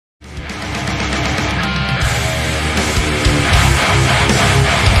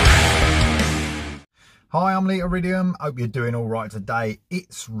Hi, I'm Iridium. Hope you're doing all right today.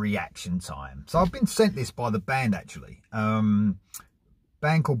 It's reaction time. So I've been sent this by the band actually. Band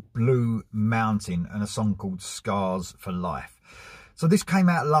called Blue Mountain and a song called Scars for Life. So this came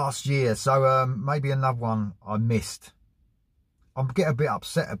out last year. So maybe another one I missed. I get a bit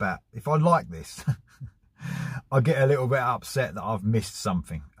upset about if I like this. I get a little bit upset that I've missed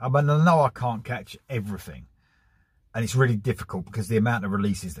something. I mean, I know I can't catch everything. And it's really difficult because the amount of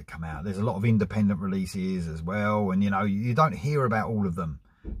releases that come out. There's a lot of independent releases as well. And, you know, you don't hear about all of them.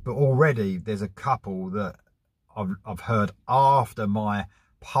 But already there's a couple that I've heard after my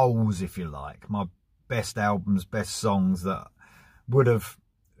polls, if you like. My best albums, best songs that would have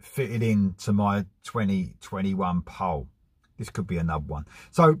fitted into my 2021 poll. This could be another one.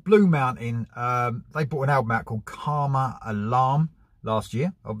 So Blue Mountain, they brought an album out called Karma Alarm last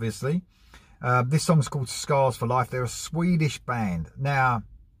year, obviously. This song's called Scars for Life. They're a Swedish band. Now,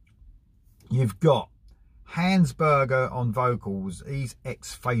 you've got Hans Berger on vocals. He's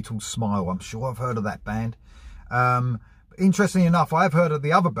ex-Fatal Smile. I'm sure I've heard of that band. Interestingly enough, I've heard of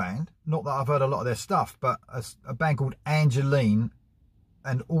the other band. Not that I've heard a lot of their stuff, but a band called Angeline.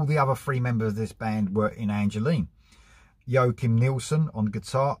 And all the other three members of this band were in Angeline. Joachim Nilsson on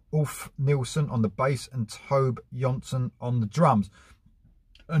guitar, Ulf Nilsson on the bass, and Tobe Jonsson on the drums.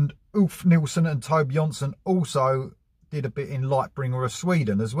 And Ulf Nilsson and Tobe Jonsson also did a bit in Lightbringer of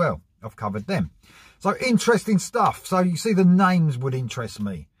Sweden as well. I've covered them. So interesting stuff. So you see the names would interest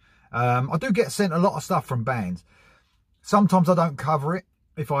me. I do get sent a lot of stuff from bands. Sometimes I don't cover it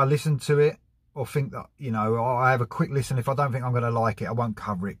if I listen to it or think that, you know, I have a quick listen. If I don't think I'm going to like it, I won't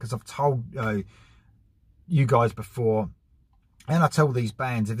cover it because I've told you guys before. And I tell these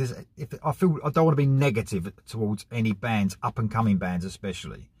bands, if I feel I don't want to be negative towards any bands, up and coming bands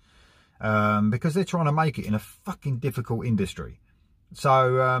especially, because they're trying to make it in a fucking difficult industry.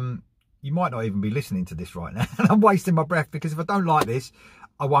 So you might not even be listening to this right now, and I'm wasting my breath because if I don't like this,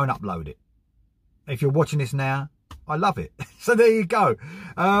 I won't upload it. If you're watching this now, I love it. So there you go.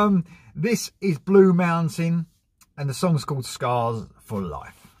 This is Blue Mountain, and the song's called Scars for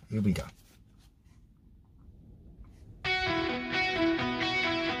Life. Here we go.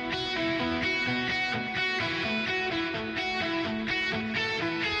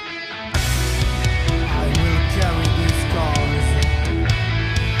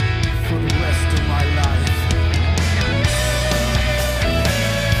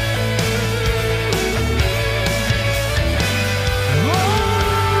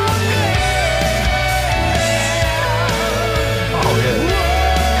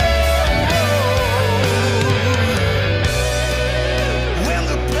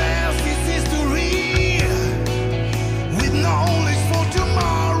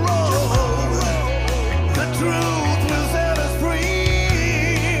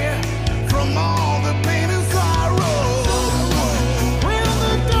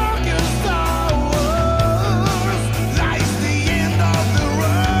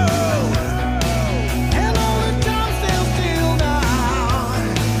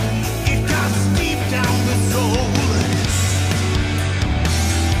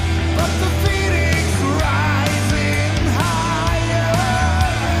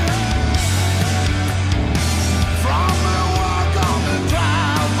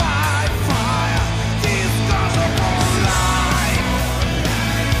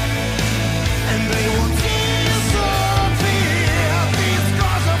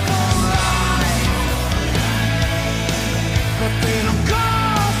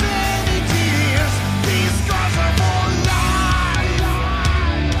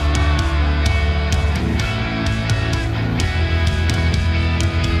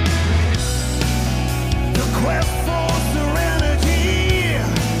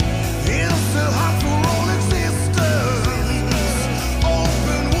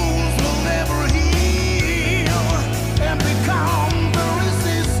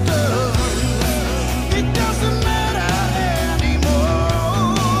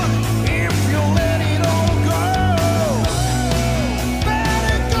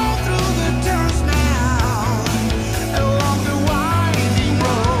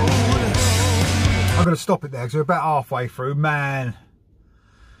 I'm going to stop it there because we're about halfway through. Man,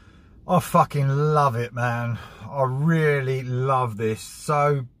 I fucking love it, man. I really love this.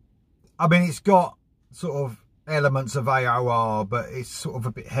 So, I mean, it's got sort of elements of AOR, but it's sort of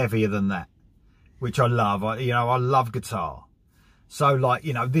a bit heavier than that, which I love. I love guitar. So, like,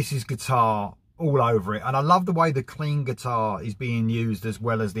 you know, this is guitar all over it. And I love the way the clean guitar is being used as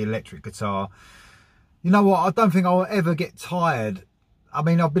well as the electric guitar. You know what? I don't think I'll ever get tired. I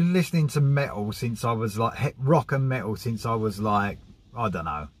mean, I've been listening to metal since I was like, rock and metal since I was like, I don't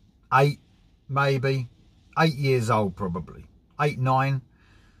know, 8 maybe. 8 years old probably, 8, 9.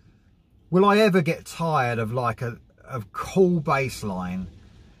 Will I ever get tired of like a cool bass line,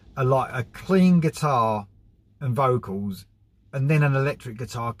 like a clean guitar and vocals, and then an electric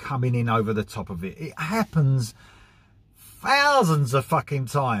guitar coming in over the top of it? It happens thousands of fucking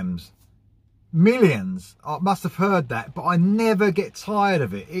times. Millions. I must have heard that, but I never get tired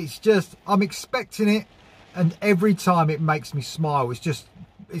of it. It's just, I'm expecting it, and every time it makes me smile. It's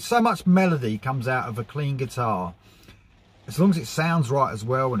so much melody comes out of a clean guitar, as long as it sounds right as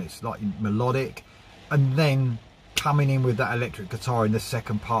well, and it's like melodic, and then coming in with that electric guitar in the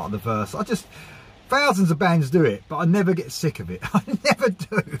second part of the verse. Thousands of bands do it, but I never get sick of it. I never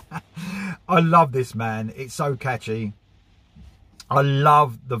do. I love this, man. It's so catchy. I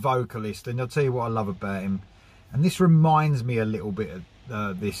love the vocalist, and I'll tell you what I love about him. And this reminds me a little bit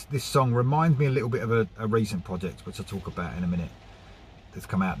of this song reminds me a little bit of a recent project, which I'll talk about in a minute, that's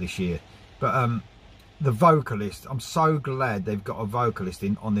come out this year. But the vocalist, I'm so glad they've got a vocalist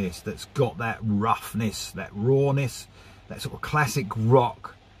on this that's got that roughness, that rawness, that sort of classic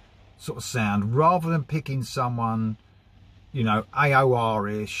rock sort of sound, rather than picking someone, you know,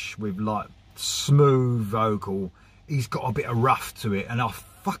 AOR-ish with like smooth vocal. He's got a bit of rough to it, and I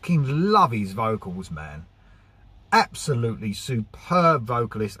fucking love his vocals, man. Absolutely superb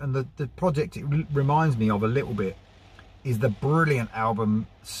vocalist. And the project it reminds me of a little bit is the brilliant album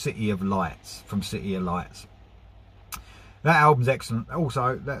City of Lights, from City of Lights. That album's excellent.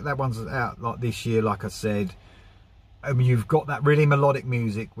 Also, that one's out like this year, like I said. I mean, you've got that really melodic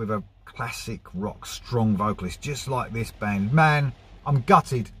music with a classic rock strong vocalist, just like this band. Man, I'm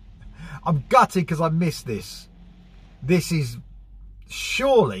gutted. I'm gutted because I missed this. This is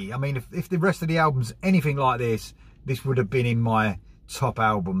surely, I mean, if the rest of the album's anything like this, this would have been in my top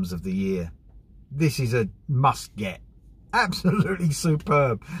albums of the year. This is a must get. Absolutely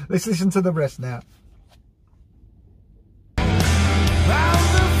superb. Let's listen to the rest now.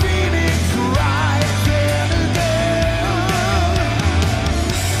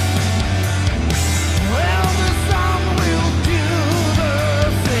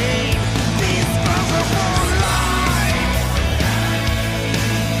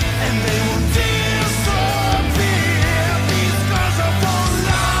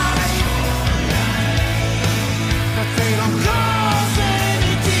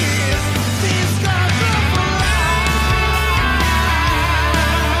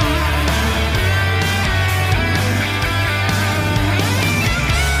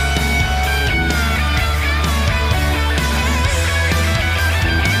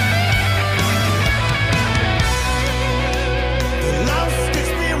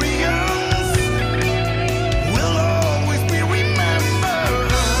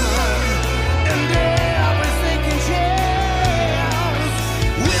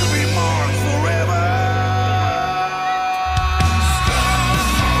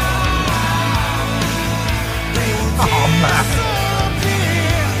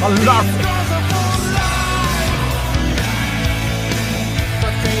 I love it.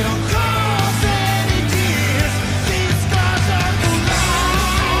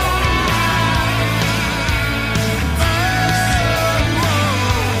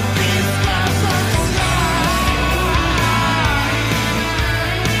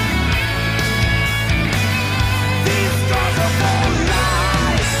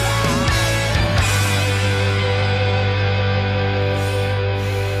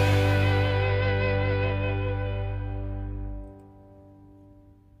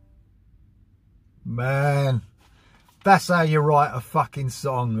 Man, that's how you write a fucking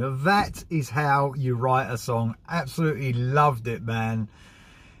song. That is how you write a song. Absolutely loved it, man.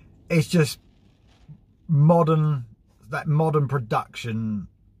 It's just modern, that modern production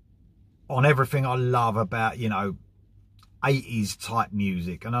on everything I love about, you know, 80s type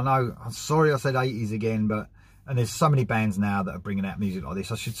music. And I know, I'm sorry I said 80s again, but, and there's so many bands now that are bringing out music like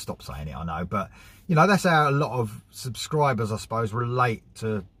this. I should stop saying it, I know. But, you know, that's how a lot of subscribers, I suppose, relate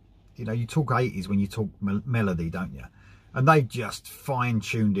to. You know, you talk 80s when you talk melody, don't you? And they just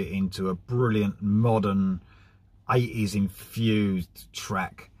fine-tuned it into a brilliant, modern, 80s infused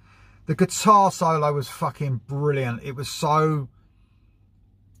track. The guitar solo was fucking brilliant. It was so...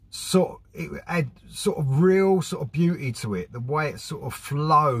 it had sort of real sort of beauty to it. The way it sort of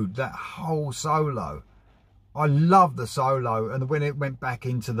flowed, that whole solo. I love the solo. And when it went back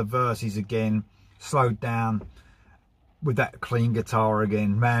into the verses again, slowed down with that clean guitar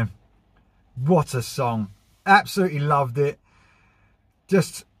again, man. What a song. Absolutely loved it.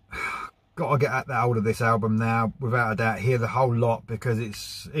 Just got to get at the hold of this album now, without a doubt. Hear the whole lot, because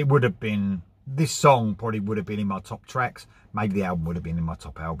it would have been, this song probably would have been in my top tracks. Maybe the album would have been in my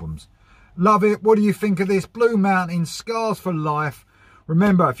top albums. Love it. What do you think of this? Blue Mountain, Scars for Life.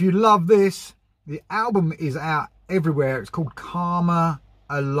 Remember, if you love this, the album is out everywhere. It's called Karma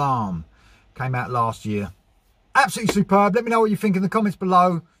Alarm. Came out last year. Absolutely superb. Let me know what you think in the comments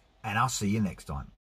below, and I'll see you next time.